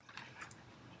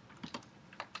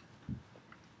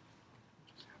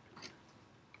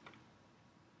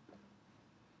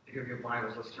If you have your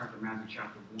Bibles, let's turn to Matthew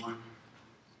chapter 1.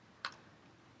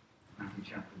 Matthew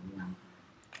chapter 1.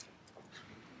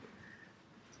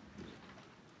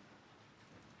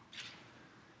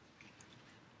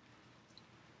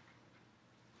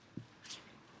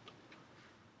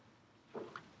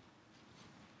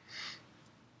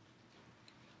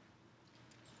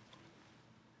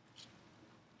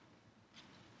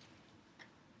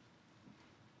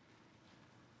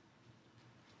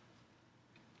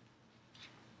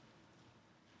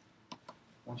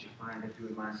 Once you find it, if you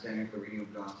would mind standing for the reading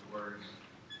of God's words.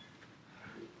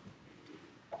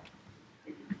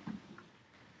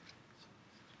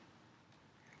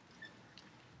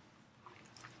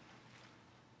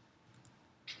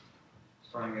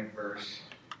 Starting at verse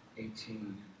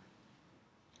 18.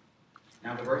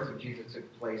 Now the birth of Jesus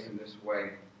took place in this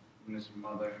way, when his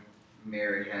mother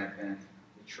Mary had been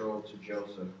betrothed to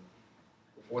Joseph.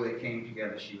 Before they came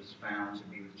together, she was found to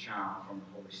be with child from the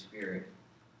Holy Spirit.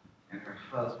 And her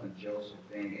husband Joseph,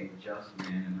 being a just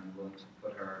man and unwilling to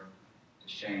put her to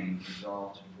shame,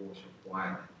 resolved to divorce her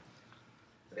quietly.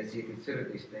 But as he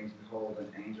considered these things, behold,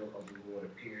 an angel of the Lord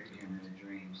appeared to him in a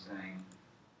dream, saying,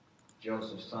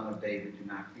 Joseph, son of David, do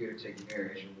not fear to take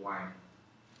Mary as your wife,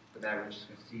 for that which is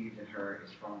conceived in her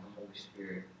is from the Holy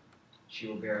Spirit. She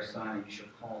will bear a son, and you shall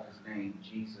call his name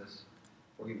Jesus,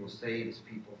 for he will save his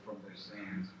people from their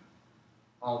sins.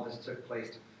 All this took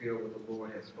place to fulfill what the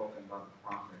Lord had spoken by the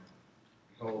prophet.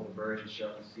 Behold, the virgin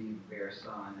shall conceive and bear a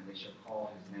son, and they shall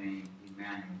call his name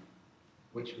Emmanuel,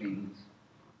 which means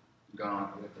God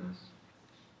with us.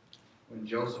 When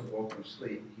Joseph woke from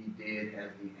sleep, he did as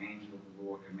the angel of the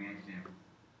Lord commanded him.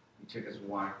 He took his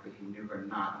wife, but he knew her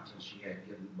not until she had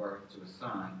given birth to a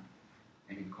son,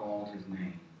 and he called his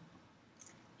name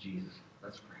Jesus.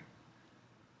 Let's pray.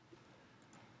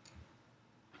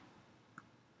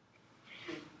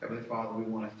 Heavenly Father, we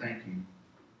want to thank you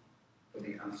for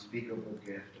the unspeakable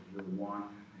gift of your one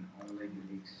and only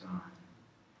unique Son,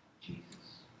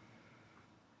 Jesus.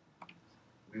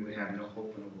 We would have no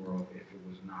hope in the world if it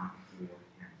was not for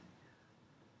him.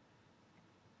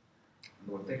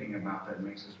 Lord, thinking about that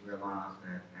makes us realize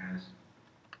that as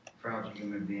fragile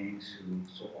human beings who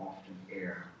so often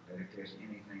err, that if there's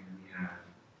anything we have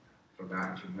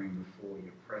forgotten to bring before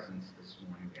your presence this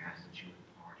morning, we ask that you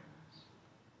would pardon us.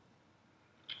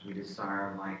 We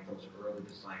desire, like those early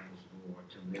disciples, Lord,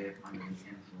 to live under the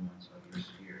influence of your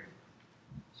Spirit.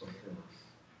 So fill us.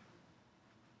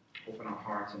 Open our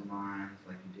hearts and minds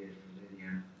like you did for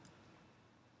Lydia,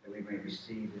 that we may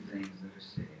receive the things that are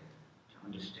said, to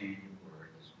understand your word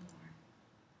this morning.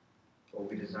 Lord,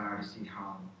 we desire to see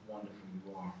how wonderful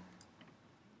you are.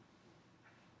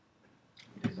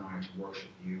 We desire to worship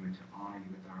you and to honor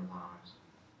you with our lives.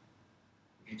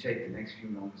 If you take the next few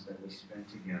moments that we spend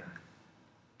together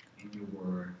in your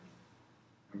word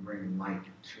and bring light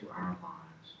to our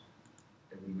lives,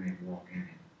 that we may walk in it.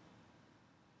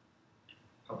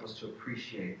 Help us to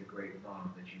appreciate the great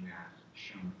love that you have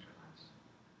shown to us.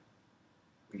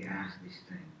 We ask these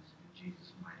things in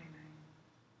Jesus' mighty name.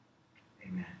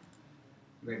 Amen.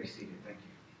 You may be seated. Thank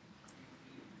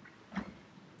you.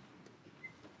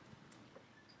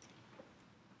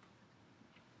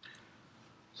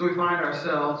 So we find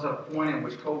ourselves at a point in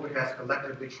which COVID has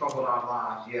collectively troubled our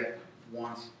lives yet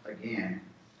once again.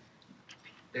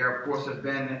 There, of course, has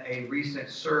been a recent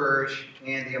surge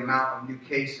in the amount of new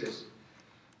cases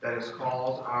that has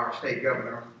caused our state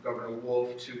governor, Governor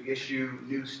Wolf, to issue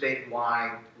new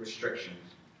statewide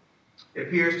restrictions. It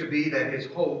appears to be that his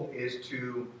hope is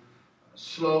to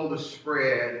slow the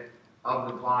spread of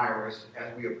the virus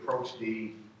as we approach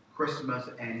the Christmas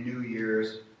and New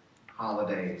Year's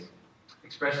holidays,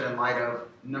 especially in light of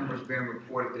numbers being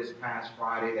reported this past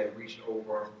Friday that reached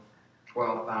over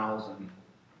 12,000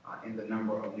 in the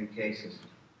number of new cases.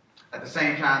 At the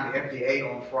same time, the FDA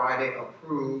on Friday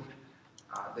approved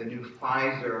the new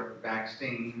Pfizer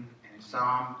vaccine, and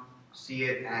some see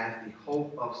it as the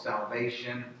hope of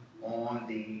salvation on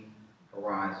the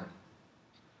horizon.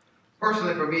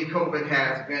 Personally, for me, COVID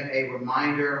has been a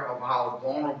reminder of how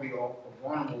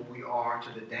vulnerable we are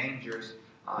to the dangers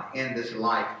in this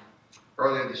life.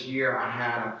 Earlier this year, I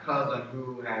had a cousin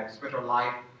who had spent her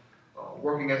life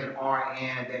working as an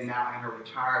RN, then now in her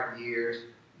retired years,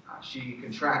 she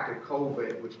contracted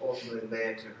COVID, which ultimately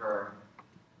led to her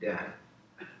death.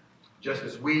 Just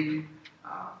this week,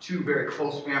 two very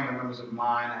close family members of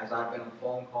mine, as I've been on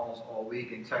phone calls all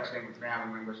week and texting with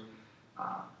family members,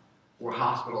 were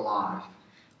hospitalized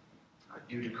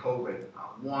due to COVID.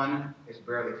 One is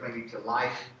barely clinging to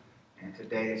life, and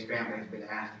today his family has been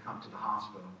asked to come to the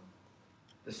hospital.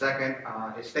 The second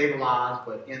is stabilized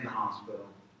but in the hospital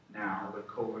now with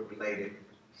COVID-related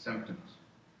symptoms.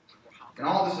 And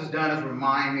all this has done is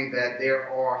remind me that there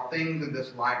are things in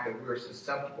this life that we're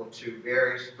susceptible to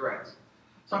various threats.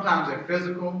 Sometimes they're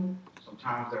physical,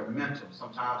 sometimes they're mental,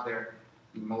 sometimes they're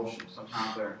emotional,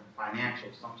 sometimes they're financial,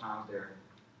 sometimes they're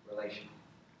relational.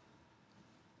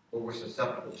 But we're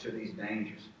susceptible to these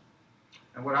dangers.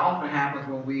 And what often happens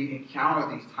when we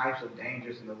encounter these types of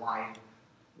dangers in the life,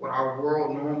 what our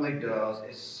world normally does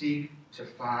is seek to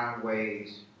find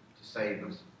ways to save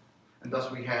us. And thus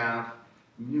we have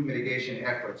new mitigation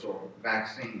efforts or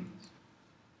vaccines.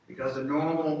 Because the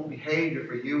normal behavior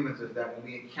for humans is that when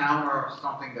we encounter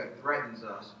something that threatens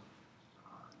us,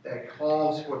 that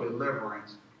calls for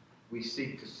deliverance, we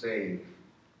seek to save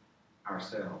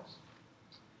ourselves.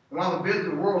 And while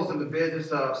the world is in the business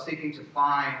of seeking to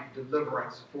find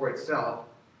deliverance for itself,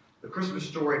 the Christmas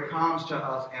story comes to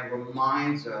us and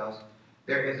reminds us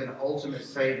there is an ultimate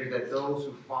Savior that those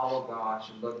who follow God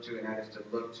should look to, and that is to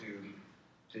look to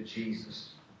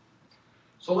Jesus.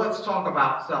 So let's talk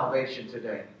about salvation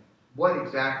today. What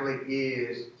exactly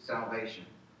is salvation?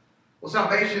 Well,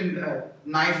 salvation,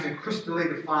 nice and crystally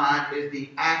defined, is the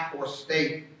act or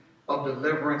state of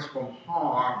deliverance from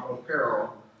harm or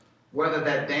peril, whether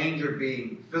that danger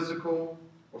be physical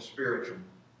or spiritual,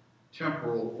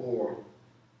 temporal or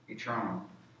eternal.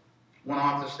 One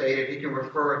author stated he can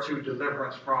refer to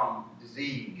deliverance from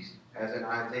disease, as in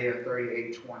Isaiah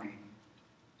 38:20,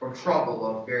 from trouble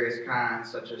of various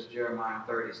kinds, such as Jeremiah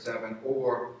 37,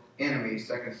 or enemies,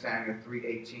 2 Samuel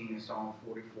 3:18 and Psalm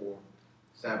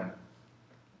 44:7.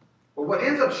 But what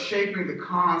ends up shaping the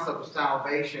concept of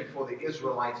salvation for the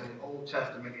Israelites in the Old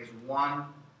Testament is one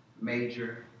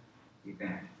major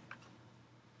event.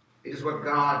 It is what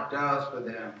God does for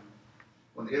them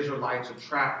when the Israelites are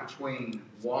trapped between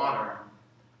water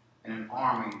and an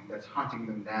army that's hunting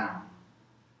them down.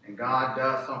 And God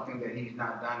does something that he's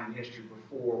not done in history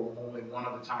before, only one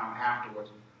other time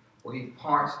afterwards, where he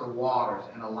parts the waters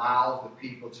and allows the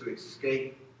people to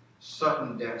escape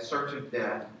certain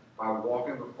death by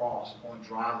walking across on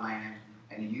dry land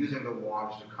and using the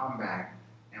waters to come back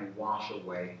and wash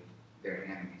away their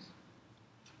enemies.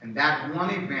 And that one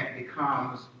event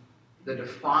becomes the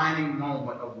defining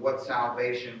moment of what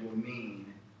salvation will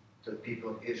mean to the people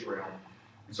of Israel.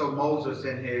 And so Moses,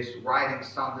 in his writing,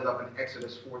 summed it up in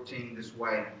Exodus 14 this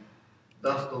way: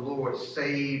 "Thus the Lord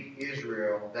saved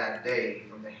Israel that day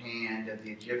from the hand of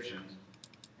the Egyptians.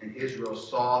 And Israel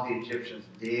saw the Egyptians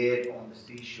dead on the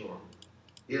seashore.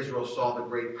 Israel saw the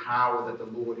great power that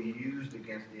the Lord used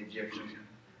against the Egyptians.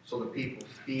 So the people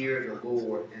feared the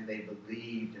Lord, and they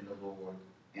believed in the Lord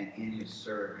and in his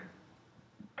servant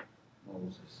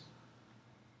Moses."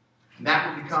 And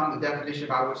that would become the definition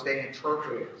by which they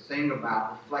interpreted, sang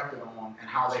about, reflected on, and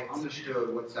how they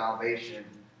understood what salvation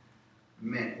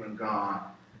meant when God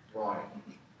brought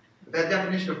it. But that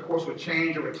definition, of course, would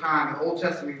change over time. In the Old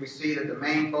Testament, we see that the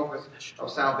main focus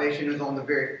of salvation is on the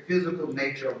very physical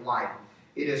nature of life.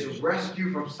 It is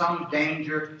rescue from some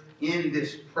danger in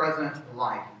this present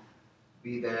life,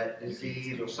 be that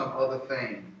disease or some other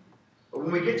thing. But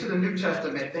when we get to the New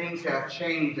Testament, things have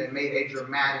changed and made a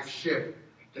dramatic shift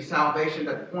to salvation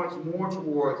that points more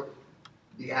towards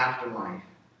the afterlife.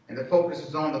 And the focus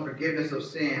is on the forgiveness of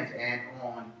sins and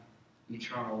on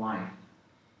eternal life.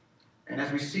 And as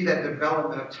we see that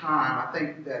development of time, I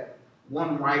think that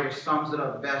one writer sums it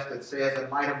up best that says, in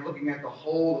light of looking at the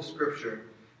whole of Scripture,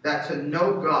 that to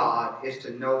know God is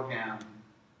to know him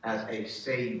as a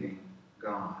saving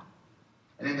God.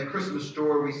 And in the Christmas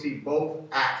story, we see both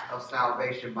acts of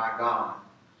salvation by God.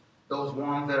 Those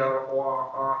ones that are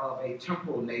of a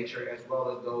temporal nature, as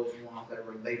well as those ones that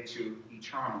relate to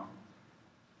eternal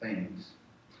things.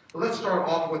 But let's start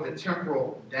off with the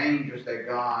temporal dangers that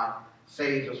God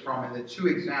saves us from, and the two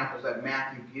examples that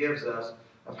Matthew gives us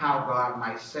of how God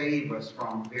might save us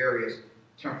from various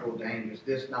temporal dangers.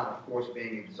 This not, of course,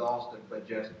 being exhaustive, but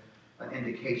just an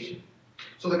indication.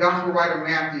 So the gospel writer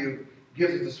Matthew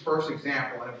gives us this first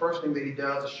example, and the first thing that he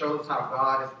does is show us how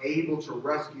God is able to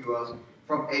rescue us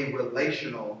from a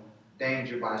relational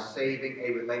danger by saving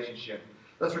a relationship.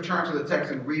 Let's return to the text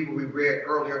and read what we read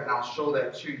earlier, and I'll show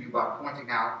that to you by pointing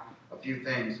out a few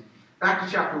things. Back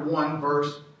to chapter 1,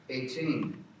 verse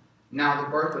 18. Now the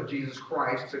birth of Jesus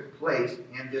Christ took place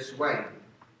in this way.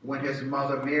 When his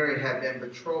mother Mary had been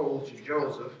betrothed to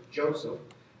Joseph,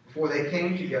 before they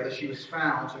came together, she was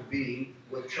found to be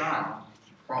with child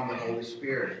from the Holy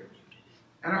Spirit.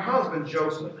 And her husband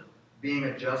Joseph, being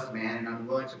a just man and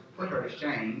unwilling to put her to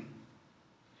shame,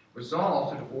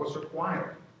 resolved to divorce her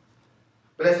quietly.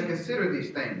 But as he considered these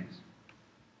things,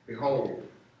 behold,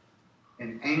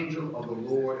 an angel of the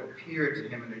Lord appeared to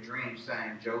him in a dream,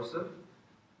 saying, "Joseph,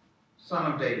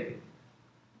 son of David,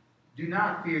 Do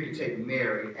not fear to take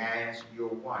Mary as your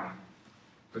wife,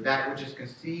 for that which is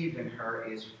conceived in her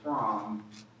is from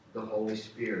the Holy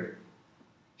Spirit.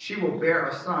 She will bear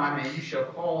a son, and you shall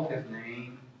call his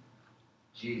name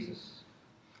Jesus,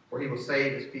 for he will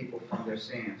save his people from their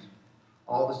sins.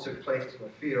 All this took place to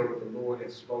fulfill what the Lord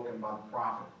had spoken by the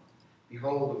prophet.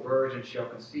 Behold, the virgin shall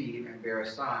conceive and bear a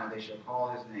son, and they shall call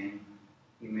his name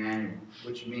Emmanuel,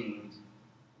 which means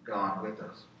God with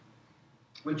us.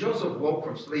 When Joseph woke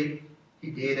from sleep,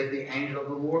 he did as the angel of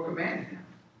the Lord commanded him.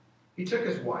 He took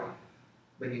his wife,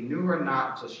 but he knew her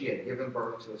not until she had given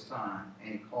birth to a son,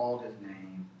 and he called his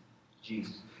name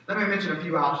Jesus. Let me mention a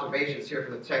few observations here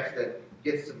from the text that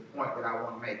gets to the point that I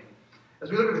want to make.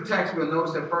 As we look at the text, we'll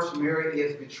notice that first Mary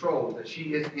is betrothed, that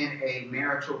she is in a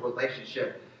marital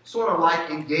relationship. Sort of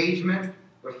like engagement,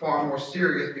 but far more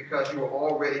serious because you were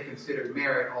already considered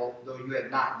married, although you had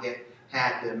not yet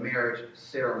had the marriage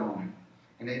ceremony.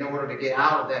 And in order to get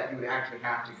out of that, you would actually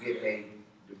have to get a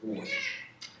divorce.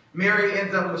 Mary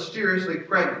ends up mysteriously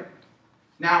pregnant.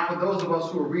 Now, for those of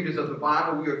us who are readers of the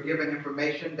Bible, we are given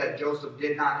information that Joseph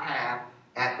did not have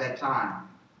at that time.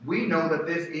 We know that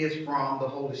this is from the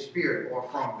Holy Spirit or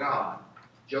from God.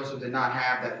 Joseph did not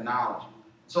have that knowledge.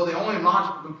 So the only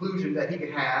logical conclusion that he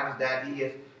could have is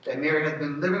that Mary has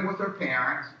been living with her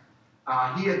parents.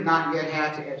 He has not yet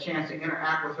had a chance to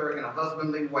interact with her in a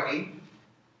husbandly way.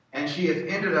 And she has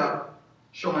ended up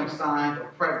showing signs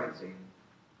of pregnancy.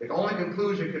 The only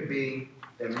conclusion could be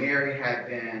that Mary had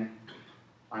been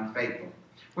unfaithful.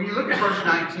 When you look at verse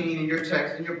 19 in your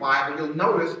text, in your Bible, you'll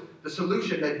notice the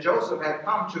solution that Joseph had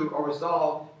come to or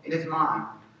resolved in his mind.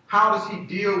 How does he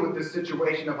deal with this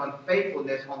situation of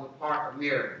unfaithfulness on the part of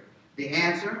Mary? The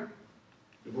answer?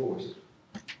 Divorce.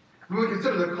 When we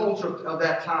consider the culture of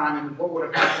that time and what would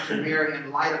have happened to Mary in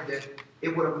light of this,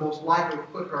 it would have most likely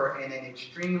put her in an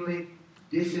extremely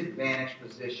disadvantaged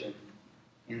position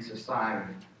in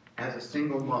society as a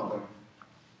single mother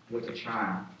with a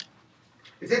child.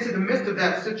 It's into the midst of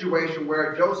that situation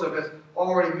where Joseph has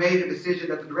already made the decision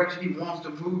that the direction he wants to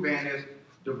move in is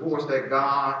divorce, that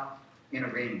God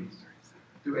intervenes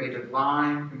through a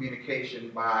divine communication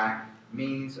by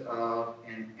means of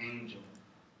an angel,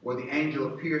 where the angel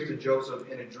appears to Joseph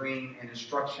in a dream and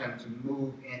instructs him to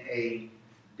move in a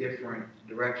different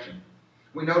direction.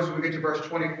 We notice when we get to verse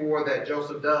 24 that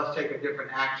Joseph does take a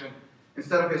different action.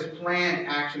 Instead of his planned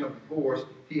action of divorce,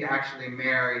 he actually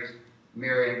marries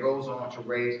Mary and goes on to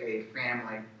raise a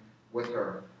family with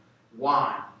her.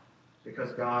 Why?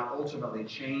 Because God ultimately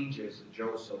changes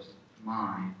Joseph's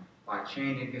mind by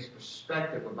changing his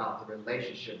perspective about the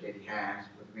relationship that he has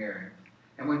with Mary.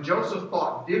 And when Joseph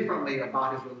thought differently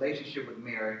about his relationship with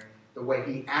Mary, the way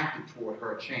he acted toward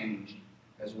her changed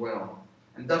as well.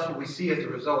 And thus what we see as the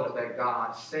result is that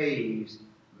God saves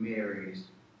Mary's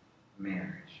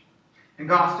marriage. And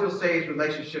God still saves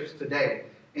relationships today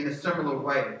in a similar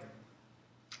way.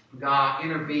 God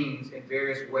intervenes in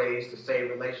various ways to save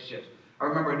relationships. I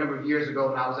remember a number of years ago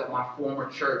when I was at my former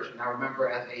church, and I remember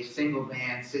as a single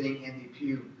man sitting in the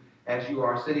pew as you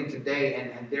are sitting today,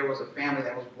 and there was a family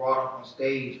that was brought up on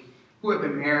stage who had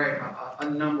been married a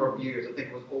number of years. I think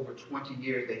it was over 20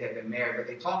 years they had been married, but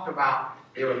they talked about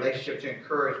their relationship to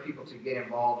encourage people to get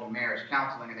involved in marriage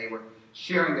counseling, and they were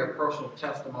sharing their personal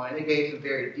testimony. They gave some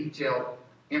very detailed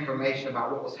information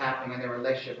about what was happening in their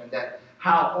relationship, and that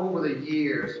how over the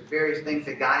years various things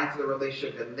had got into the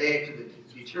relationship that led to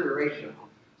the deterioration,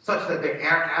 such that their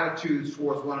attitudes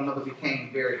towards one another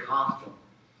became very hostile.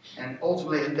 And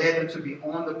ultimately it led them to be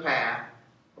on the path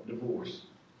of divorce.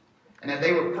 And as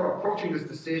they were approaching this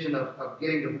decision of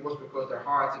getting divorced because their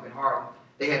hearts had been hardened,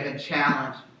 they had been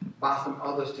challenged by some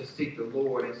others to seek the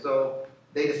Lord. And so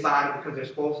they decided,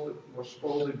 because were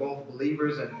supposedly both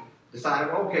believers, and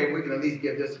decided, okay, we can at least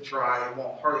give this a try. It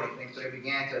won't hurt anything. So they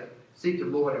began to seek the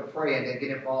Lord and pray and then get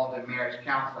involved in marriage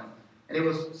counseling. And it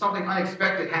was something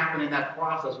unexpected happened in that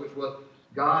process, which was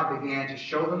God began to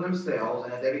show them themselves,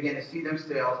 and as they began to see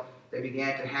themselves, they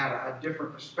began to have a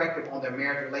different perspective on their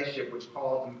marriage relationship, which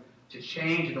caused them to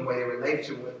change in the way they relate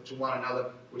to one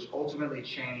another, which ultimately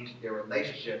changed their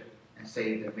relationship and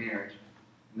saved their marriage.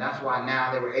 And that's why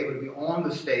now they were able to be on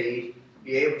the stage,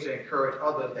 be able to encourage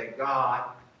others that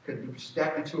God could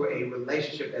step into a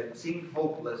relationship that seemed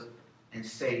hopeless and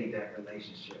save that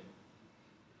relationship.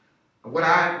 What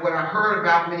I heard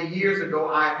about many years ago,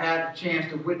 I've had the chance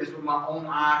to witness with my own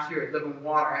eyes here at Living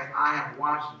Water as I have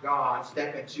watched God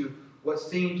step into what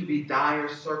seemed to be dire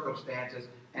circumstances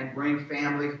and bring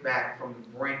families back from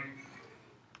the brink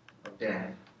of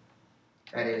death.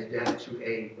 That is, death to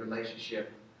a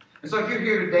relationship. And so if you're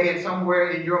here today and somewhere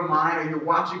in your mind or you're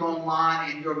watching online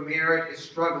and your marriage is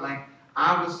struggling,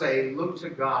 I would say look to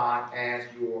God as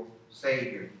your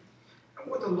Savior. And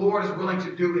what the Lord is willing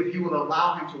to do if you will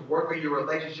allow Him to work in your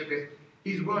relationship is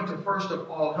He's willing to first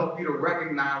of all help you to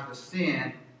recognize the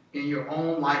sin in your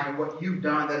own life and what you've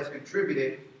done that has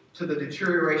contributed to the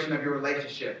deterioration of your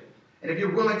relationship. And if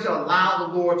you're willing to allow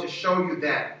the Lord to show you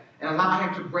that and allow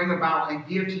Him to bring about and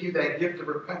give to you that gift of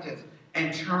repentance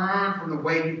and turn from the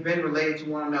way you've been related to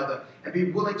one another and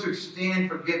be willing to extend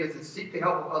forgiveness and seek the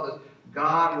help of others,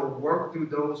 God will work through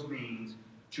those means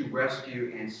to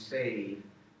rescue and save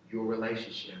your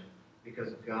relationship,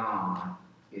 because God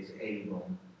is able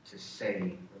to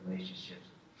save relationships.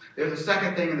 There's a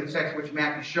second thing in the text which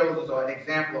Matthew shows us, or an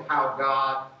example of how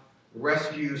God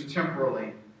rescues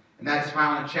temporally, and that is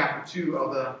found in chapter 2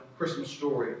 of the Christmas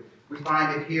story. We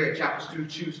find it here in chapter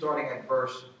 2, starting at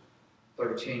verse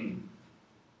 13.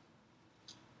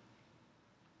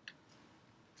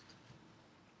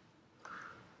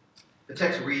 The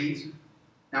text reads,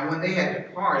 "Now when they had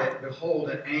departed, behold,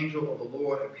 an angel of the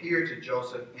Lord appeared to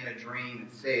Joseph in a dream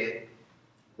and said,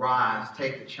 'Rise,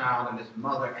 take the child and his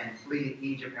mother, and flee to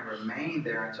Egypt, and remain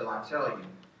there until I tell you.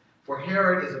 For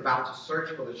Herod is about to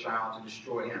search for the child to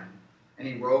destroy him.' And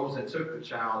he rose and took the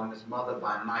child and his mother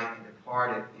by night and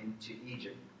departed into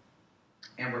Egypt,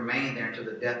 and remained there until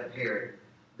the death of Herod.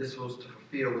 This was to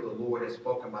fulfill what the Lord had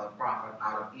spoken by the prophet,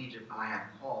 'Out of Egypt I have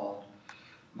called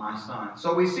my son.'"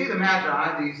 So we see the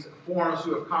Magi, these foreigners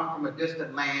who have come from a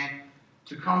distant land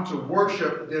to come to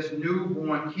worship this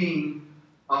newborn king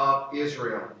of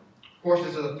Israel. Of course,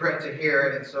 this is a threat to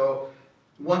Herod, and so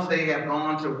once they have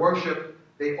gone to worship,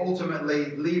 they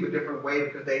ultimately leave a different way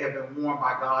because they have been warned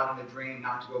by God in the dream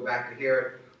not to go back to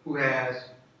Herod, who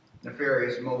has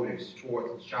nefarious motives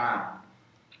towards the child.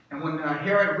 And when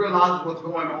Herod realizes what's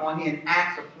going on, he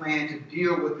enacts a plan to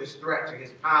deal with this threat to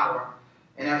his power,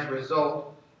 and as a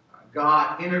result,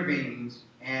 God intervenes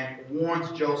and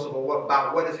warns Joseph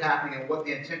about what is happening and what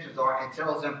the intentions are, and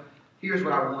tells him, "Here's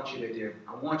what I want you to do.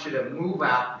 I want you to move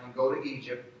out and go to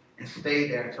Egypt and stay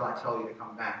there until I tell you to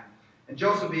come back." And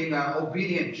Joseph, being an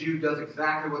obedient Jew, does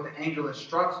exactly what the angel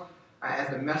instructs as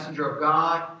the messenger of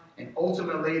God, and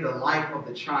ultimately the life of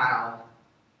the child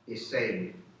is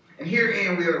saved. And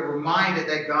herein we are reminded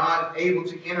that God is able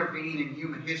to intervene in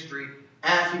human history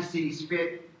as He sees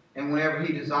fit and whenever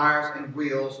He desires and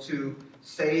wills to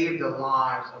save the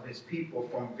lives of His people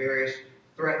from various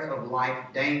threats of life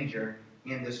danger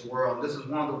in this world. This is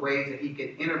one of the ways that He can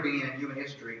intervene in human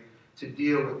history to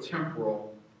deal with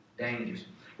temporal dangers.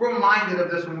 We're reminded of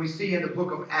this when we see in the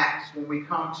book of Acts, when we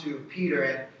come to Peter,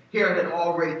 and Herod had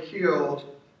already killed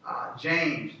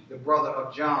James, the brother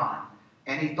of John.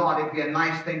 And he thought it'd be a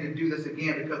nice thing to do this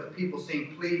again because the people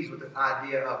seemed pleased with this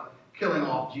idea of killing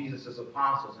off Jesus'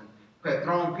 apostles, and had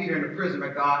thrown Peter into prison,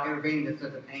 but God intervened and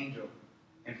sent an angel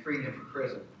and freed him from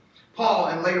prison. Paul,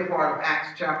 in the later part of Acts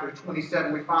chapter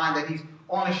 27, we find that he's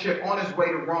on a ship on his way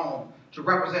to Rome to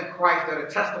represent Christ, there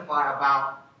to testify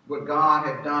about what God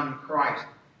had done in Christ.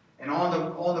 And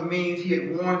on the means, he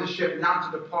had warned the ship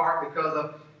not to depart because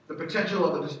of the potential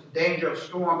of the danger of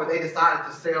storm, but they decided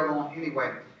to sail on anyway.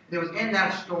 And it was in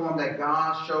that storm that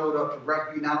God showed up to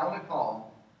rescue not only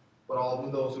Paul, but all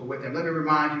of those who were with him. Let me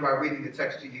remind you by reading the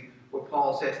text to you what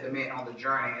Paul said to the men on the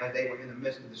journey as they were in the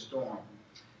midst of the storm.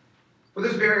 "For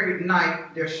this very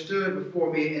night there stood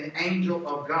before me an angel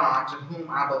of God, to whom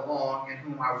I belong and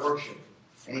whom I worship.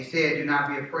 And he said, 'Do not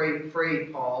be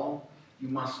afraid, Paul. You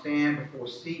must stand before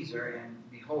Caesar, and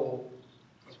behold,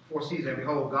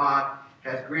 God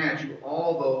has granted you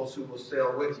all those who will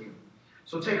sail with you.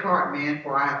 So take heart, man,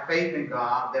 for I have faith in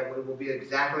God that it will be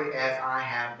exactly as I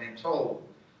have been told.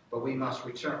 But we must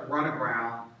run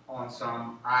aground on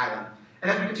some island.'"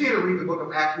 And as we continue to read the book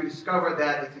of Acts, we discover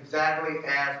that it's exactly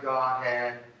as God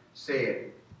had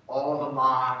said. All the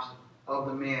lives of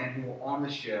the men who were on the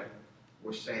ship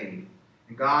were saved.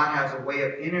 And God has a way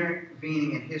of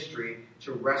intervening in history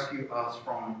to rescue us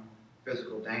from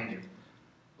physical danger.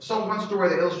 So one story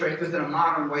that illustrates this in a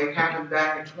modern way happened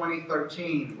back in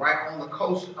 2013, right on the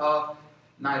coast of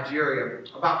Nigeria.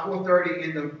 About 4:30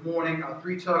 in the morning,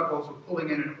 3 tugboats were pulling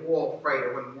in an oil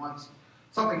freighter when once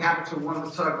something happened to one of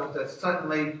the tugboats that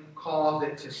suddenly caused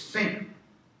it to sink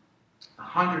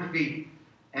 100 feet,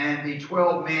 and the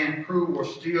 12-man crew were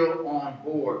still on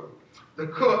board. The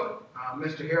cook,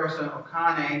 Mr. Harrison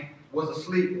Okane, was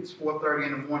asleep. It's 4:30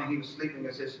 in the morning. He was sleeping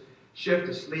as his shift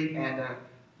to sleep, and the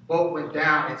boat went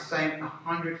down. It sank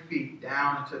 100 feet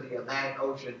down into the Atlantic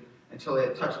Ocean until it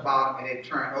had touched bottom and it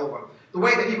turned over. The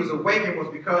way that he was awakened was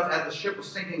because as the ship was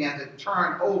sinking, as it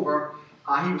turned over,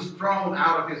 he was thrown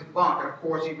out of his bunk. And of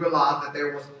course, he realized that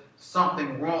there was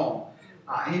something wrong.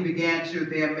 And he began to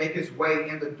then make his way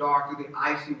in the dark through the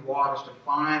icy waters to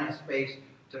find a space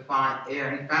to find air.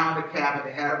 And he found a cabin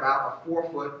that had about a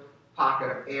 4-foot pocket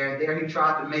of air. And there he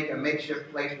tried to make a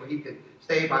makeshift place where he could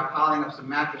stay by piling up some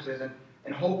mattresses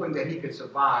and hoping that he could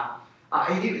survive.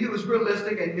 He was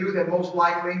realistic and knew that most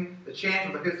likely the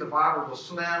chances of his survival was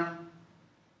slim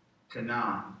to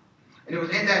none. And it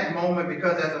was in that moment,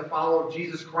 because as a follower of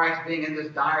Jesus Christ, being in this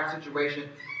dire situation,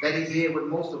 that he did what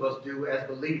most of us do as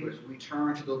believers. We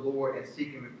turn to the Lord and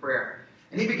seek him in prayer.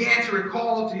 And he began to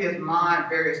recall to his mind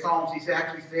various psalms. He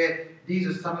actually said these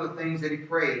are some of the things that he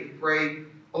prayed. He prayed,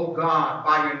 "Oh God,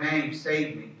 by your name,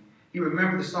 save me." He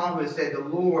remembered the psalm that said, "The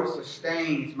Lord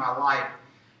sustains my life."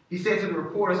 He said to the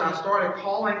reporters, "I started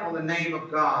calling on the name of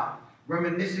God,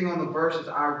 reminiscing on the verses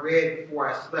I read before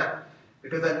I slept."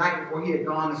 Because that night before he had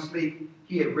gone to sleep,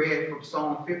 he had read from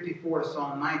Psalm 54 to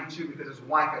Psalm 92 because his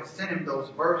wife had sent him those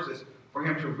verses for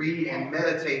him to read and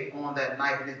meditate on that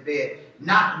night in his bed,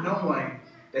 not knowing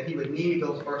that he would need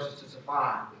those verses to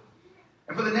survive.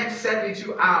 And for the next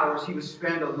 72 hours, he would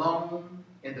spend alone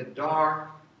in the dark,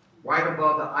 right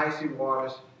above the icy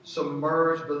waters,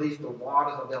 submerged beneath the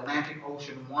waters of the Atlantic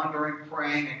Ocean, wondering,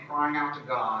 praying, and crying out to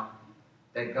God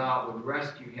that God would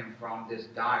rescue him from this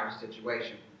dire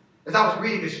situation. As I was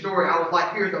reading this story, I was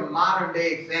like, here's a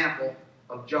modern-day example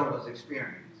of Jonah's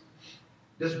experience.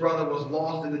 This brother was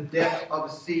lost in the depths of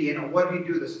the sea, and what did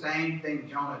he do? The same thing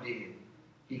Jonah did.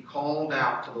 He called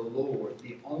out to the Lord,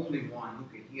 the only one who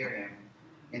could hear him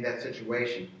in that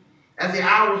situation. As the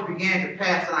hours began to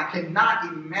pass, and I cannot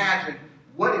imagine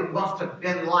what it must have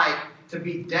been like to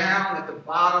be down at the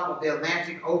bottom of the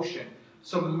Atlantic Ocean,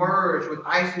 submerged with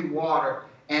icy water,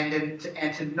 and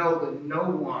to know that no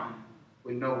one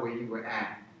would know where you were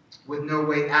at, with no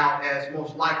way out, as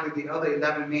most likely the other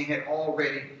 11 men had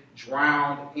already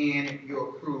drowned in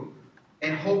your crew,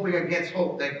 and hoping against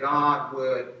hope that God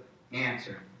would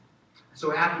answer.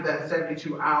 So after that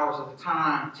 72 hours of the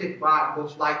time ticked by,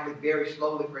 most likely very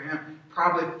slowly for him,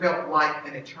 probably felt like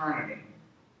an eternity,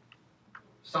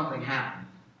 something happened.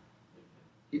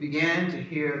 He began to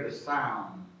hear the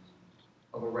sounds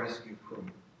of a rescue crew.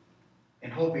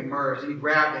 And hope emerged. He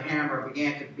grabbed the hammer and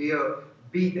began to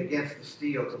beat against the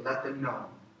steel to let them know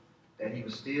that he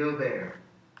was still there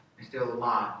and still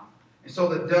alive. And so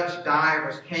the Dutch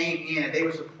divers came in, and they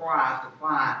were surprised to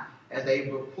find, as they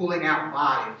were pulling out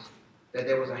bodies, that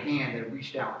there was a hand that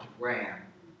reached out to grab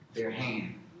their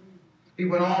hand. He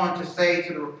went on to say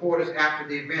to the reporters after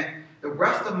the event, "The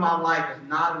rest of my life is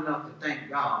not enough to thank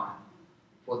God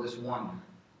for this wonder.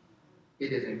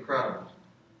 It is incredible."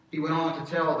 He went on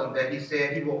to tell them that he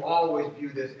said he will always view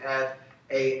this as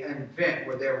an event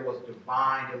where there was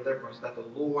divine deliverance, that the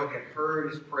Lord had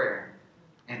heard his prayer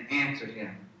and answered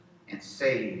him and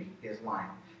saved his life.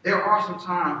 There are some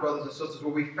times, brothers and sisters,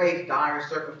 where we face dire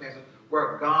circumstances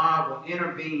where God will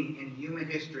intervene in human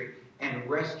history and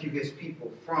rescue his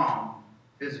people from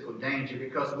physical danger,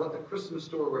 because what the Christmas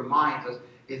story reminds us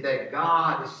is that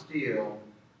God is still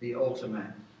the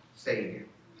ultimate Savior.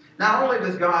 Not only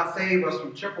does God save us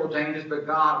from temporal dangers, but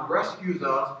God rescues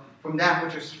us from that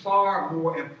which is far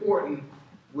more important,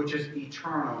 which is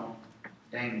eternal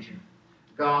danger.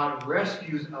 God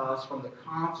rescues us from the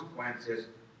consequences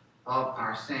of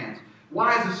our sins.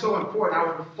 Why is it so important? I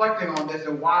was reflecting on this,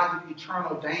 and why is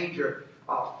eternal danger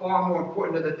far more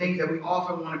important than the things that we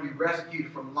often want to be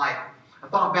rescued from life? I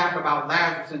thought back about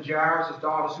Lazarus and Jairus'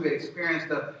 daughters who had experienced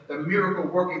the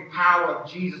miracle-working power of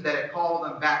Jesus that had called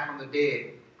them back from the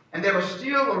dead. And there was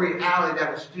still a reality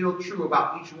that was still true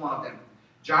about each one of them.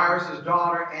 Jairus'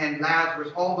 daughter and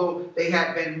Lazarus, although they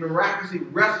had been miraculously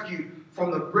rescued from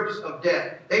the grips of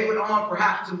death, they went on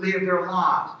perhaps to live their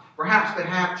lives, perhaps to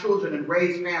have children and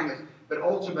raise families, but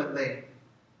ultimately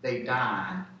they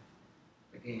died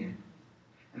again.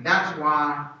 And that's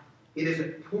why it is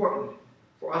important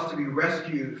for us to be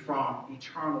rescued from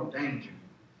eternal danger,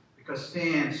 because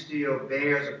sin still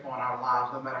bears upon our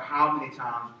lives no matter how many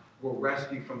times we're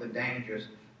rescued from the dangers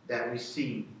that we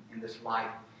see in this life.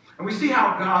 And we see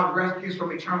how God rescues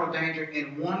from eternal danger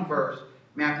in one verse,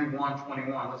 Matthew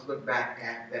 1:21. Let's look back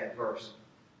at that verse.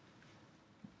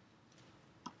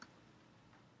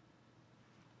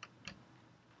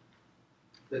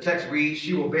 The text reads,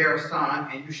 "She will bear a son,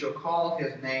 and you shall call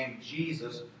his name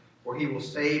Jesus, for he will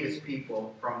save his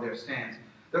people from their sins."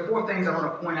 There are four things I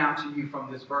want to point out to you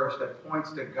from this verse that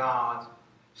points to God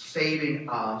saving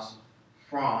us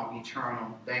from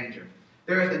eternal danger.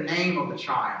 There is the name of the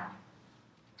child.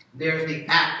 There's the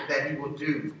act that he will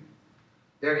do.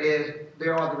 There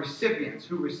are the recipients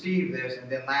who receive this, and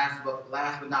then last but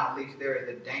not least, there is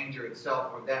the danger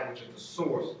itself, or that which is the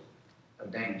source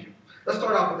of danger. Let's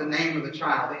start off with the name of the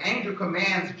child. The angel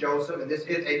commands Joseph, and this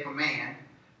is a command.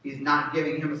 He's not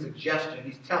giving him a suggestion.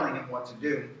 He's telling him what to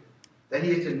do. That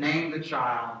he is to name the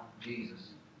child Jesus.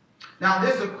 Now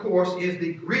this, of course, is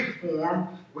the Greek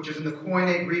form, which is in the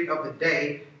Koine Greek of the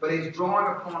day, but he's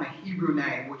drawing upon a Hebrew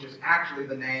name, which is actually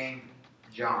the name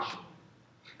Joshua.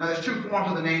 Now there's two forms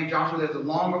of the name Joshua. There's the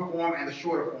longer form and the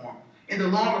shorter form. In the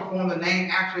longer form, the name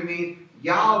actually means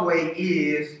Yahweh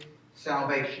is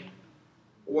salvation.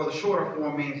 Or the shorter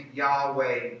form means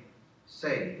Yahweh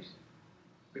saves.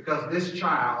 Because this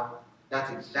child,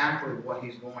 that's exactly what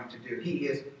he's going to do. He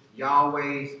is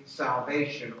Yahweh's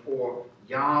salvation, or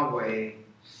Yahweh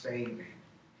saving.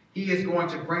 He is going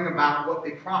to bring about what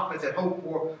the prophets had hoped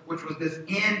for, which was this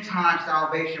end-time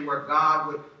salvation where God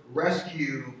would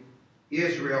rescue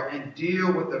Israel and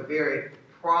deal with the very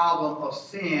problem of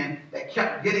sin that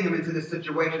kept getting them into the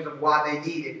situations of why they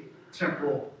needed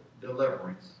temporal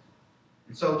deliverance.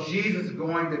 And so Jesus is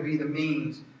going to be the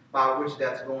means by which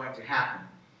that's going to happen.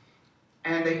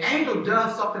 And the angel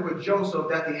does something with Joseph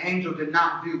that the angel did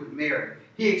not do with Mary.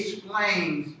 He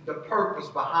explains the purpose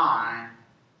behind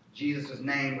Jesus'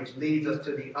 name, which leads us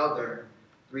to the other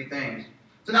three things.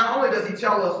 So not only does he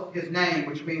tell us his name,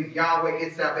 which means Yahweh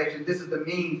is salvation, this is the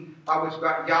means by which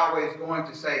Yahweh is going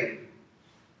to save.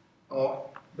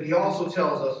 But he also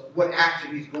tells us what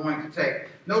action he's going to take.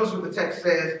 Notice what the text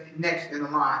says next in the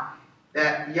line,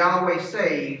 that Yahweh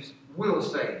saves, will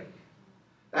save.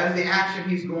 That is the action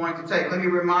he's going to take. Let me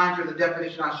remind you of the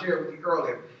definition I shared with you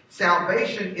earlier.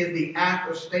 Salvation is the act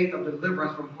or state of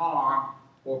deliverance from harm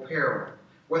or peril,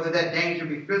 whether that danger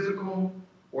be physical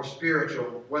or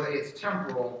spiritual, whether it's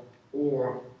temporal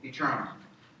or eternal.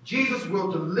 Jesus will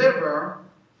deliver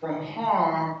from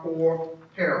harm or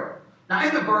peril. Now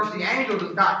in the verse, the angel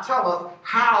does not tell us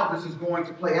how this is going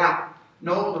to play out.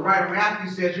 No, the writer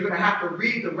Matthew says you're going to have to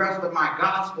read the rest of my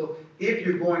gospel if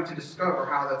you're going to discover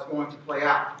how that's going to play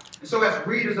out. And so as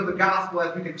readers of the gospel,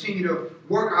 as we continue to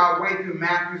work our way through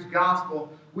Matthew's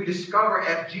gospel, we discover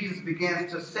as Jesus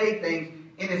begins to say things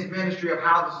in his ministry of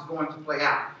how this is going to play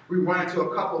out. We run into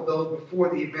a couple of those before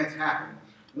the events happen.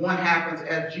 One happens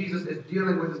as Jesus is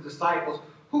dealing with his disciples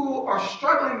who are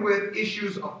struggling with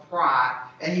issues of pride,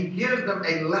 and he gives them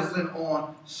a lesson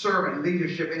on servant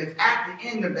leadership. And it's at the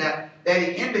end of that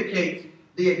he indicates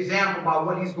the example by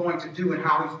what he's going to do and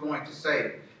how he's going to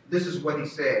save. This is what he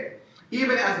said.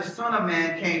 Even as the Son of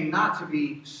Man came not to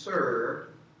be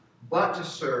served, but to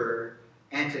serve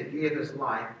and to give his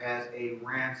life as a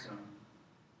ransom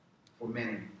for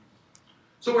many.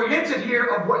 So we're hinted here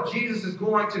of what Jesus is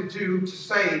going to do to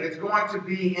save. It's going to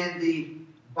be in the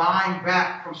buying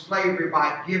back from slavery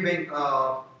by giving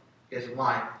of his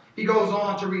life. He goes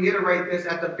on to reiterate this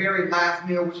at the very last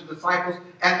meal, which the disciples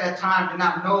at that time did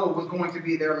not know was going to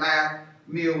be their last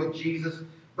meal with Jesus.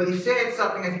 But he said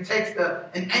something as he takes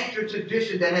an ancient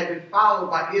tradition that had been followed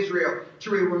by Israel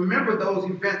to remember those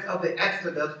events of the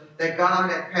Exodus that God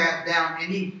had passed down,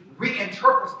 and he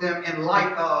reinterprets them in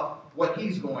light of what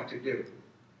he's going to do,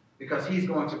 because he's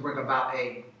going to bring about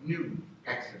a new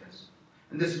Exodus.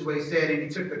 And this is what he said, and he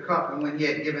took the cup, and when he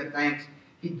had given thanks,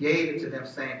 he gave it to them,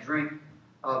 saying, "Drink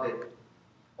of it,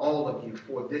 all of you,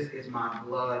 for this is my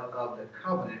blood of the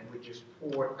covenant, which is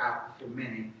poured out for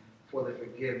many for the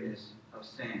forgiveness of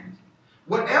sins."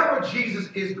 Whatever Jesus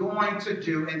is going to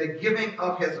do in the giving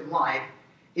of his life,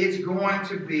 it's going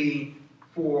to be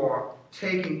for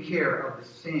taking care of the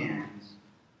sins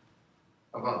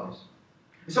of others.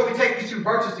 And so we take these two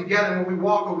verses together, and when we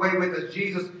walk away with as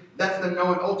Jesus lets them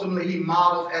know, and ultimately he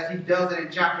models, as he does it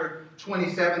in chapter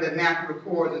 27 that Matthew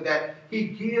records, is that he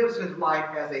gives his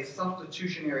life as a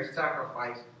substitutionary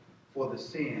sacrifice for the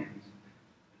sins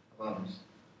of others.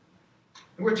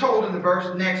 And we're told in the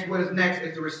verse next, what is next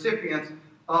is the recipients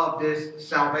of this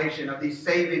salvation, of these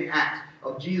saving acts,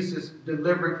 of Jesus'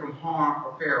 delivering from harm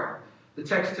or peril. The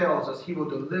text tells us he will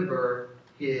deliver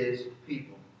his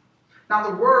people. Now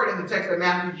the word in the text that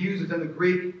Matthew uses in the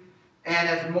Greek, and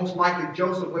as most likely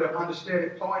Joseph would have understood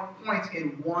it, points in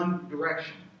one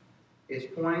direction. It's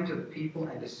pointing to the people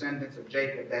and descendants of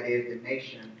Jacob, that is, the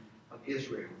nation of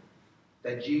Israel.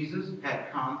 That Jesus had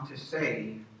come to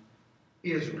save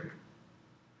Israel.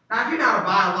 Now, if you're not a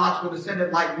biological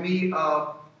descendant like me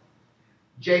of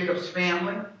Jacob's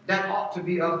family, that ought to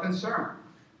be of concern.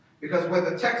 Because what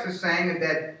the text is saying is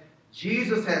that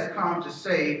Jesus has come to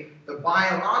save the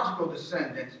biological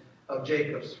descendants of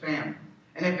Jacob's family.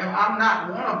 And if I'm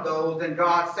not one of those, then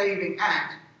God's saving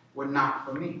act were not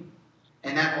for me.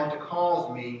 And that ought to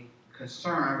cause me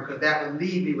concern, because that would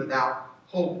leave me without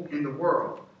hope in the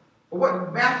world. But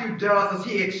what Matthew does is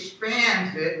he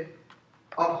expands it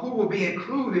of who will be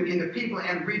included in the people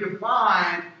and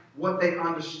redefines what they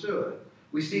understood.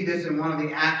 We see this in one of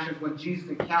the actions when Jesus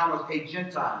encounters a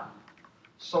Gentile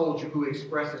soldier who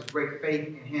expresses great faith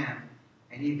in him,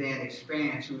 and he then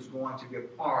expands who's going to be a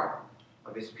part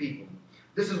of his people.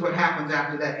 This is what happens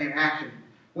after that interaction.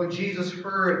 When Jesus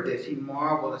heard this, he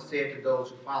marveled and said to those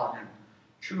who followed him,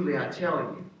 "Truly I tell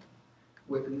you,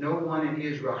 with no one in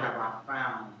Israel have I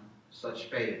found such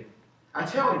faith. I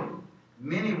tell you,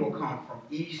 many will come from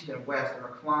east and west and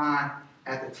recline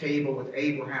at the table with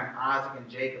Abraham, Isaac, and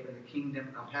Jacob in the kingdom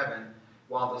of heaven,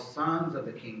 while the sons of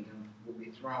the kingdom will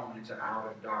be thrown into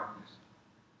outer darkness.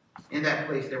 In that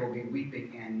place there will be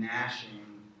weeping and gnashing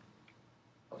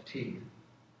of teeth."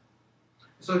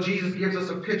 So Jesus gives us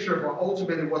a picture of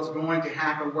ultimately what's going to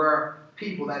happen, where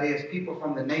people, that is, people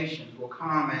from the nations, will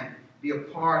come and be a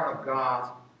part of God's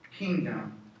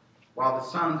kingdom, while the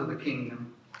sons of the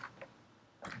kingdom,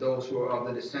 those who are of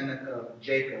the descendant of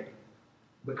Jacob,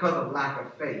 because of lack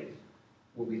of faith,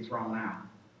 will be thrown out.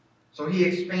 So he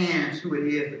expands who it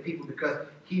is, the people, because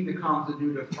he becomes the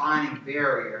new defining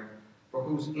barrier for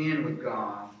who's in with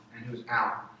God and who's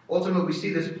out. Ultimately, we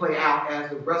see this play out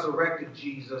as the resurrected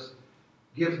Jesus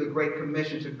gives the Great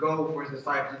Commission to go for his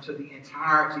disciples into the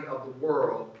entirety of the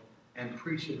world and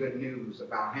preach the good news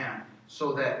about him,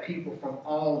 so that people from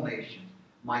all nations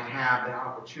might have the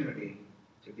opportunity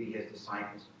to be his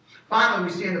disciples. Finally, we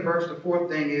see in the verse, the fourth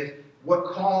thing is what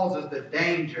causes the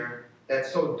danger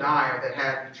that's so dire that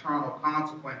has eternal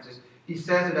consequences. He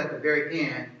says it at the very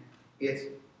end, it's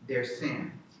their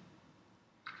sins.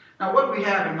 Now, what do we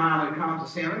have in mind when it comes to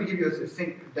sin? Let me give you a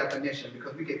succinct definition,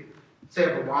 because we could say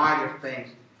a variety of things.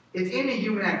 It's any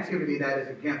human activity that is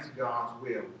against God's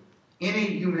will. Any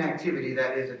human activity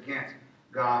that is against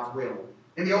God's will.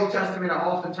 In the Old Testament, it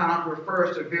oftentimes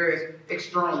refers to various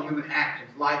external human actions,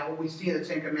 like what we see in the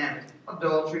Ten Commandments: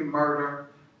 adultery, murder,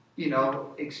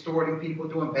 extorting people,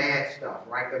 doing bad stuff,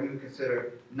 right, that we would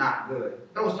consider not good.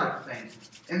 Those types of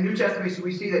things. In the New Testament,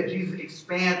 we see that Jesus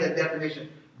expands that definition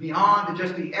beyond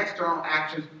just the external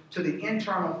actions to the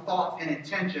internal thoughts and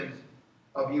intentions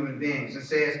of human beings, and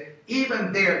says,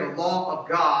 even there, the law of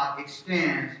God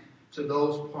extends to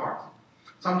those parts.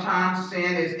 Sometimes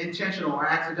sin is intentional or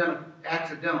accidental.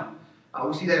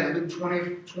 We see that in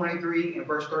Luke 23 and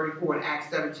verse 34, and Acts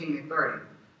 17 and 30.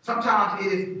 Sometimes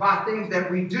it is by things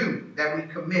that we do, that we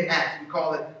commit acts. We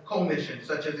call it commission,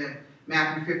 such as in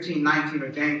Matthew 15, 19, or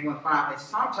James 1, 5. And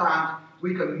sometimes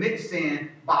we commit sin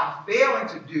by failing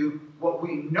to do what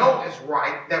we know is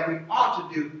right, that we ought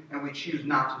to do, and we choose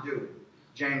not to do it.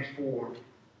 James 4,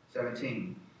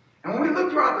 17. And when we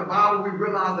look throughout the Bible, we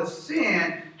realize that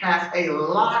sin has a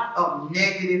lot of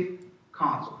negative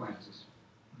consequences.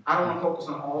 I don't want to focus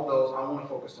on all those. I want to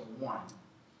focus on one.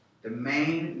 The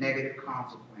main negative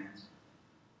consequence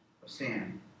of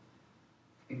sin.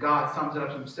 And God sums it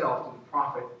up himself to the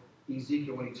prophet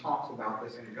Ezekiel when he talks about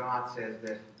this, and God says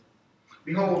this: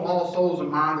 "Behold, all souls are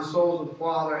mine, the souls of the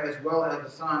Father as well as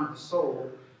the Son, the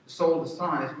soul of the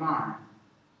Son is mine.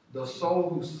 The soul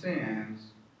who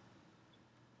sins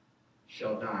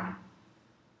shall die."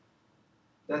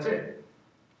 That's it.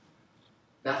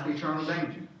 That's the eternal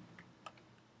danger.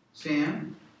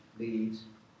 Sin leads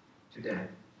to death.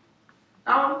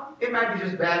 Now, it might be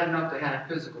just bad enough to have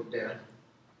physical death,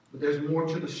 but there's more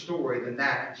to the story than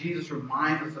that. Jesus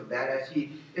reminds us of that as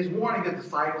he is warning his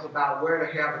disciples about where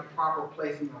to have the proper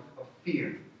placing of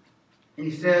fear. And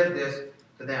he says this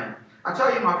to them: "I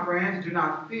tell you, my friends, do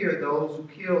not fear those who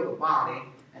kill the body,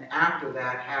 and after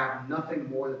that have nothing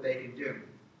more that they can do.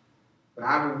 But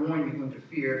I will warn you whom to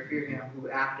fear. Fear him who,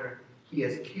 after he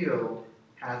has killed,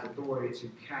 has authority to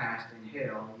cast in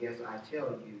hell. Yes, I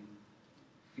tell you,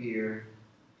 fear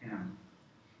him."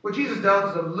 What Jesus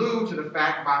does is allude to the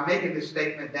fact by making this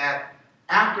statement that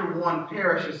after one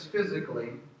perishes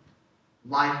physically,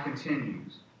 life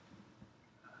continues.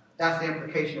 That's the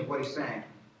implication of what he's saying.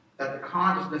 That the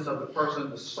consciousness of the person,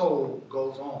 the soul,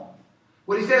 goes on.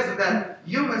 What he says is that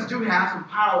humans do have some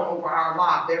power over our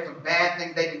lives. There's some bad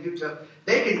things they can do to us.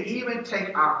 They can even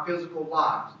take our physical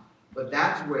lives. But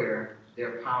that's where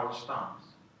their power stops.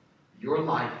 Your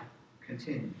life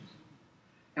continues.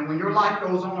 And when your life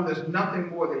goes on, there's nothing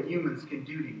more that humans can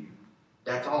do to you.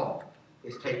 That's all,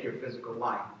 is take your physical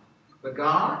life. But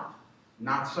God,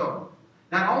 not so.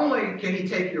 Not only can he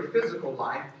take your physical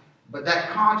life, but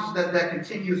that consciousness that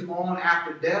continues on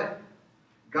after death,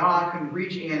 God can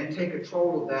reach in and take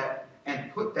control of that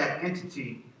and put that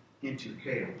entity into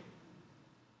hell.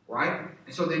 Right?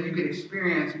 And so then you can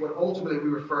experience what ultimately we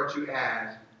refer to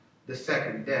as the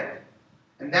second death.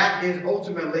 And that is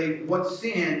ultimately what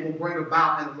sin will bring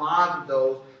about in the lives of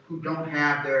those who don't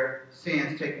have their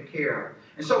sins taken care of.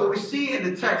 And so what we see in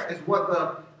the text is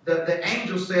what the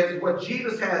angel says is what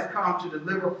Jesus has come to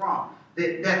deliver from.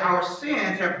 That our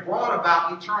sins have brought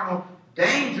about eternal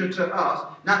danger to us,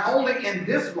 not only in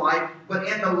this life, but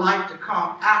in the life to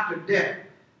come after death.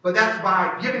 But that's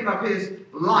by giving up his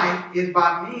life is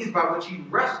by means by which he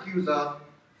rescues us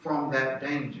from that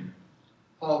danger.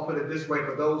 Paul put it this way,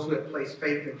 for those who have placed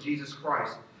faith in Jesus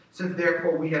Christ. Since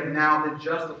therefore we have now been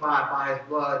justified by his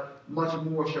blood, much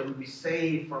more shall we be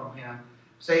saved by him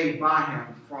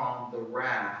from the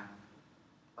wrath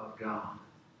of God.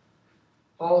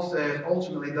 Paul says,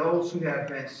 ultimately, those who have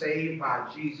been saved by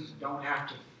Jesus don't have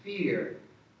to fear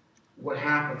what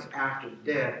happens after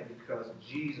death because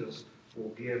Jesus will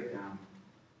give them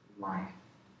life.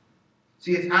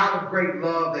 See, it's out of great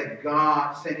love that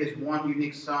God sent his one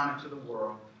unique Son into the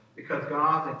world because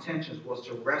God's intentions was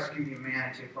to rescue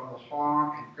humanity from the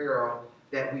harm and peril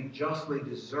that we justly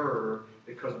deserve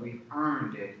because we've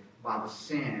earned it by the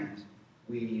sins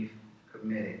we've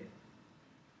committed.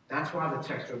 That's why the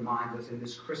text reminds us in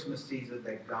this Christmas season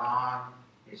that God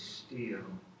is still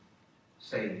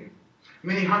Savior.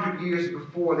 Many hundred years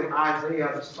before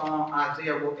the song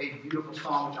Isaiah wrote a beautiful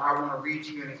song which I want to read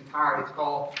to you in its entirety. It's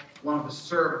called one of the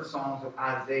servant songs of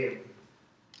Isaiah.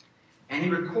 And he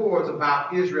records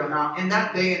about Israel. Now, in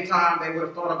that day and time, they would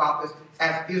have thought about this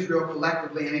as Israel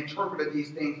collectively and interpreted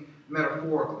these things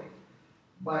metaphorically.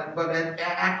 But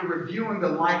after reviewing the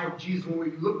life of Jesus, when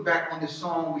we look back on this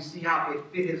song, we see how it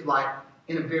fit his life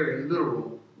in a very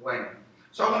literal way.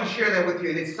 So I want to share that with you,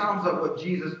 and it sums up what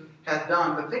Jesus has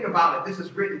done. But think about it. This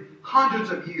is written hundreds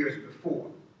of years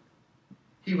before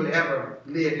he would ever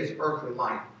live his earthly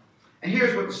life. And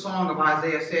here's what the song of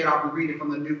Isaiah said. I'll be reading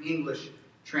from the New English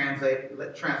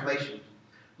translation.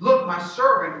 Look, my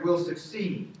servant will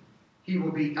succeed. He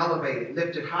will be elevated,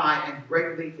 lifted high, and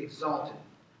greatly exalted,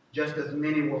 just as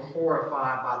many were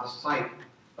horrified by the sight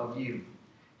of you.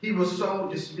 He was so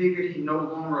disfigured he no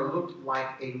longer looked like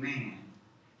a man.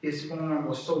 His form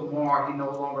was so marred he no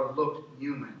longer looked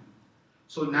human.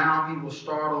 So now he will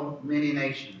startle many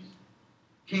nations.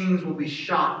 Kings will be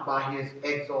shocked by his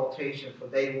exaltation, for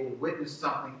they will witness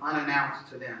something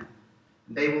unannounced to them.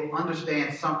 They will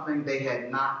understand something they had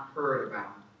not heard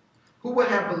about. Who would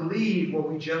have believed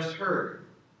what we just heard?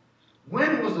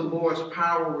 When was the Lord's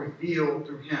power revealed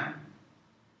through him?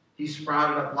 He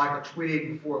sprouted up like a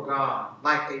twig before God,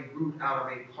 like a root out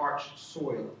of a parched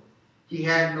soil. He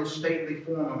had no stately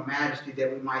form of majesty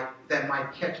that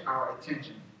might catch our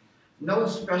attention. No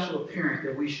special appearance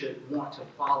that we should want to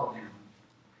follow him.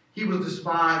 He was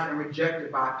despised and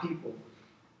rejected by people,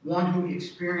 one who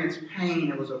experienced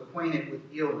pain and was acquainted with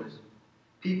illness.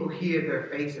 People hid their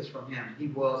faces from him. He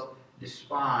was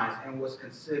despised and we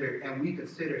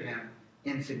considered him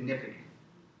insignificant.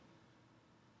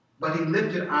 But he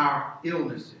lifted our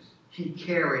illnesses. He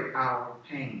carried our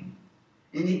pain.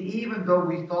 And even though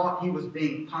we thought he was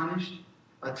being punished,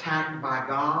 attacked by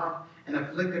God, and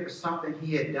afflicted for something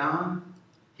he had done,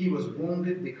 he was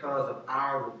wounded because of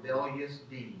our rebellious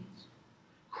deeds,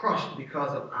 crushed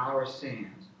because of our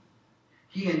sins.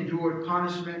 He endured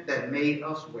punishment that made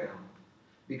us well.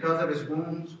 Because of his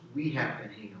wounds, we have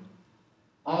been healed.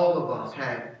 All of us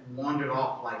had wandered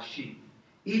off like sheep.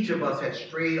 Each of us had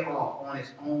strayed off on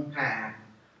his own path,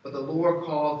 but the Lord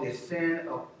caused the sin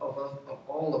of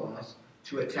all of us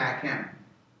to attack him.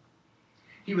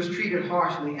 He was treated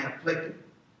harshly and afflicted,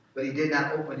 but he did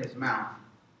not open his mouth.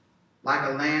 Like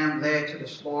a lamb led to the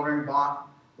slaughtering block,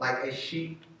 like a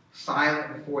sheep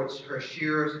silent before her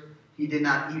shearers, he did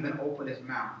not even open his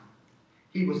mouth.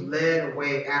 He was led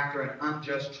away after an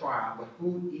unjust trial, but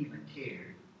who even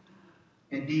cared?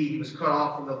 Indeed, he was cut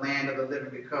off from the land of the living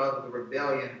because of the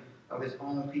rebellion of his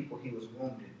own people. He was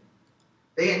wounded.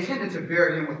 They intended to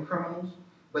bury him with criminals,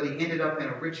 but he ended up in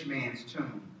a rich man's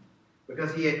tomb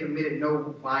because he had committed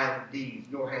no violent deeds,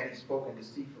 nor had he spoken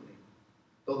deceitfully.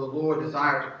 Though the Lord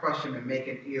desired to crush him and make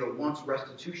him ill, once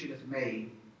restitution is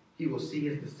made, he will see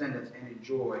his descendants and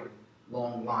enjoy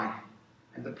long life.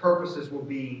 And the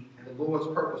Lord's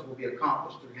purpose will be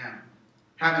accomplished through him.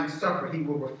 Having suffered, he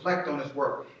will reflect on his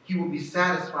work. He will be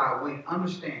satisfied when he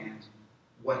understands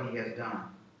what he has done.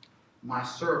 My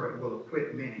servant will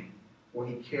acquit many, for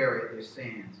he carried their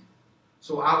sins.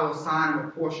 So I will assign him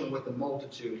a portion with the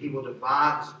multitude. He will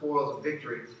divide the spoils of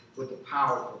victory with the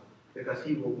powerful, because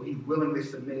he willingly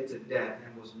submitted to death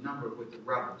and was numbered with the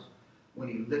rebels when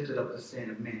he lifted up the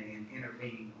sin of many and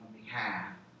intervened on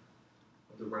behalf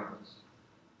of the rebels.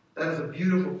 That is a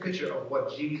beautiful picture of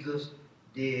what Jesus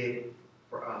did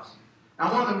for us.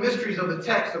 Now, one of the mysteries of the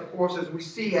text, of course, is we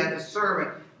see as the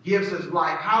servant gives his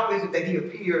life, how is it that he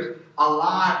appears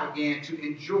alive again to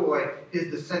enjoy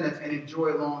his descendants and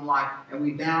enjoy long life? And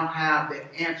we now have the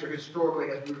answer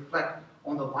historically as we reflect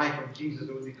on the life of Jesus.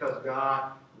 It was because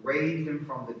God raised him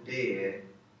from the dead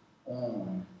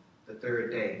on the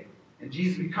third day. And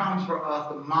Jesus becomes for us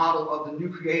the model of the new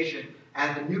creation,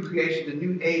 as the new creation, the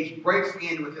new age, breaks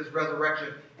in with his resurrection,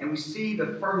 and we see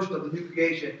the first of the new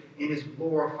creation in his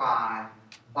glorified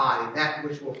body, that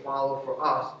which will follow for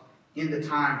us in the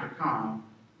time to come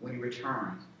when he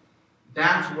returns.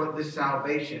 That's what this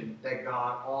salvation that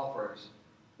God offers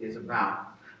is about.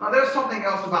 Now, there's something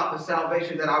else about the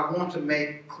salvation that I want to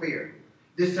make clear.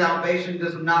 This salvation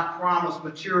does not promise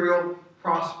material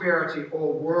prosperity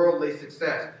or worldly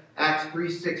success. Acts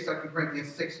 3:6, 2 Corinthians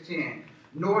 6:10.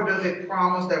 Nor does it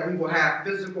promise that we will have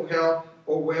physical health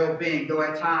or well-being, though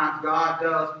at times God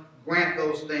does grant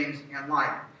those things in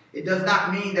life. It does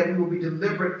not mean that we will be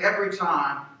delivered every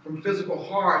time from physical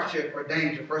hardship or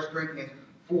danger. 1 Corinthians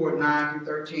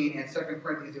 4:9-13 and 2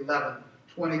 Corinthians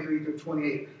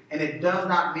 11:23-28. And it does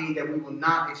not mean that we will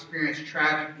not experience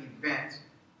tragic events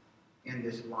in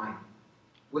this life.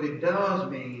 What it does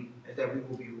mean is that we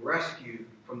will be rescued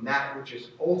from that which is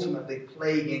ultimately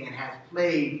plaguing and has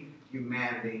plagued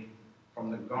humanity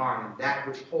from the garden, that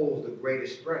which holds the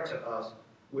greatest threat to us,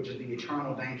 which is the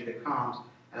eternal danger that comes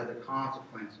as a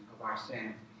consequence of our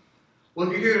sin. Well,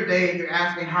 if you're here today and you're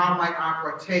asking, how might I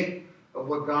partake of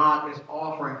what God is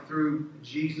offering through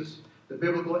Jesus? The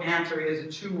biblical answer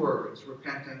is 2 words: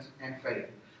 repentance and faith.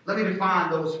 Let me define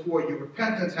those for you.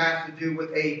 Repentance has to do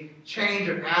with a change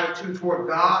of attitude toward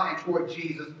God and toward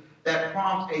Jesus that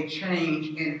prompts a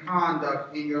change in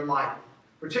conduct in your life.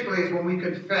 Particularly is when we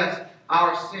confess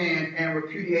our sin and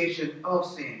repudiation of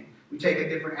sin. We take a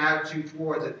different attitude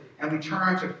towards it, and we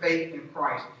turn to faith in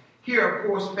Christ. Here, of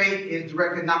course, faith is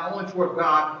directed not only toward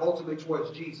God, but ultimately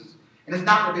towards Jesus. And it's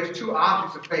not that there's 2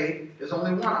 objects of faith. There's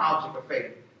only one object of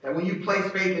faith. That when you place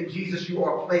faith in Jesus, you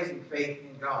are placing faith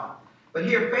in God. But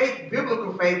here, faith,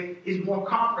 biblical faith, is more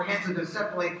comprehensive than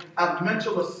simply a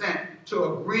mental assent to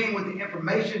agreeing with the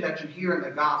information that you hear in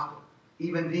the gospel.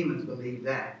 Even demons believe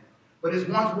that. But as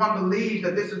once one believes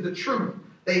that this is the truth,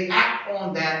 they act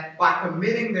on that by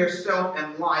committing their self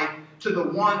and life to the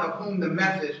one of whom the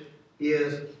message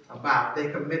is about. They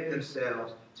commit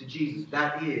themselves to Jesus.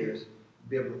 That is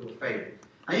biblical faith.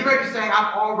 Now you may be saying,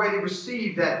 I've already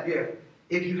received that gift.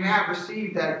 If you have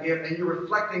received that gift and you're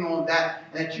reflecting on that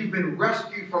and that you've been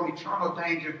rescued from eternal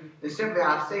danger, then simply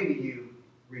I say to you,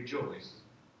 rejoice.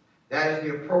 That is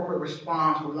the appropriate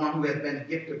response for one who has been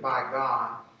gifted by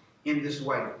God in this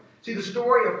way. See, the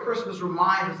story of Christmas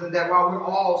reminds us that while we're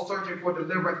all searching for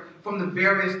deliverance from the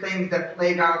various things that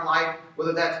plague our life,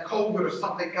 whether that's COVID or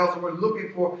something else, and we're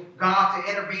looking for God to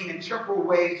intervene in temporal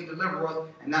ways to deliver us,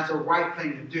 and that's a right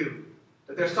thing to do,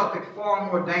 that there's something far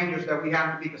more dangerous that we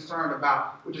have to be concerned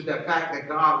about, which is the fact that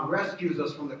God rescues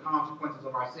us from the consequences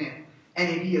of our sin. And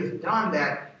if he has done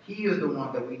that, he is the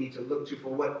one that we need to look to for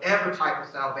whatever type of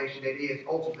salvation it is,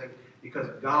 ultimately, because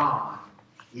God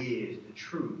is the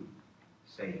true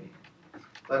Savior.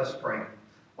 Let us pray.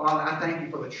 Father, I thank you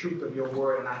for the truth of your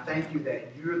word, and I thank you that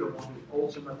you're the one who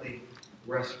ultimately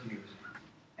rescues.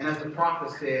 And as the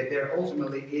prophet said, there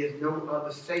ultimately is no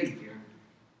other Savior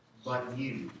but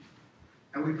you.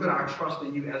 And we put our trust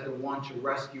in you as the one to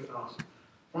rescue us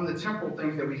from the temporal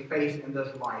things that we face in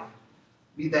this life,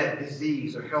 be that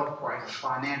disease or health crisis,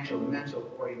 financial, mental,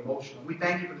 or emotional. We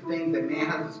thank you for the things that man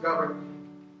has discovered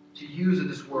to use in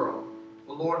this world.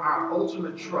 But Lord, our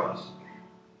ultimate trust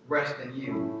rests in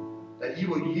you, that you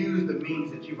will use the means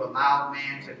that you've allowed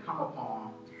man to come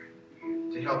upon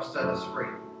to help set us free.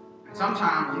 And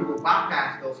sometimes you will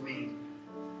bypass those means,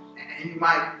 and you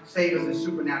might save us in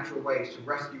supernatural ways to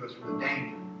rescue us from the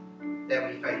danger that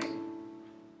we face.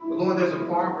 But Lord, there's a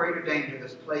far greater danger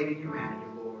that's plaguing humanity,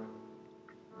 Lord.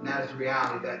 And that is the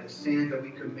reality that the sins that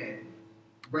we commit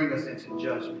bring us into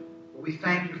judgment. But we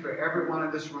thank you for everyone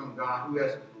in this room, God, who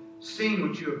has seen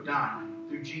what you have done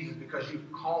through Jesus, because you've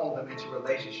called them into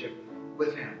relationship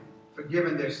with him,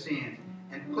 forgiven their sins,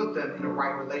 and put them in a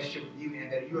right relationship with you,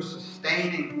 and that you're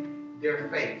sustaining their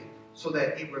faith so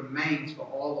that it remains for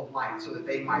all of life, so that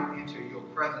they might enter your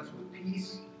presence with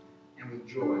peace and with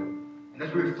joy. And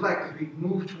as we reflect, as we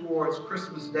move towards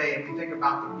Christmas Day and we think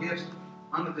about the gifts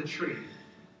under the tree,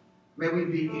 may we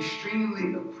be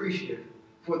extremely appreciative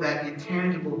for that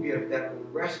intangible gift that will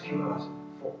rescue us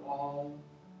for all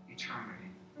eternity.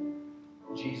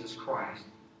 Jesus Christ,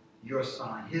 your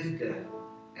Son, his death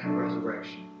and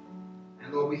resurrection.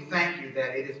 And Lord, we thank you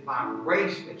that it is by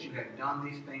grace that you have done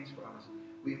these things for us.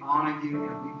 We honor you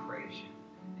and we praise you.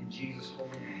 In Jesus' holy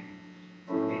name.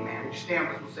 Amen. Would you stand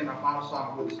with us? We'll sing our final song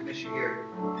and we'll dismiss you here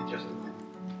in just a moment.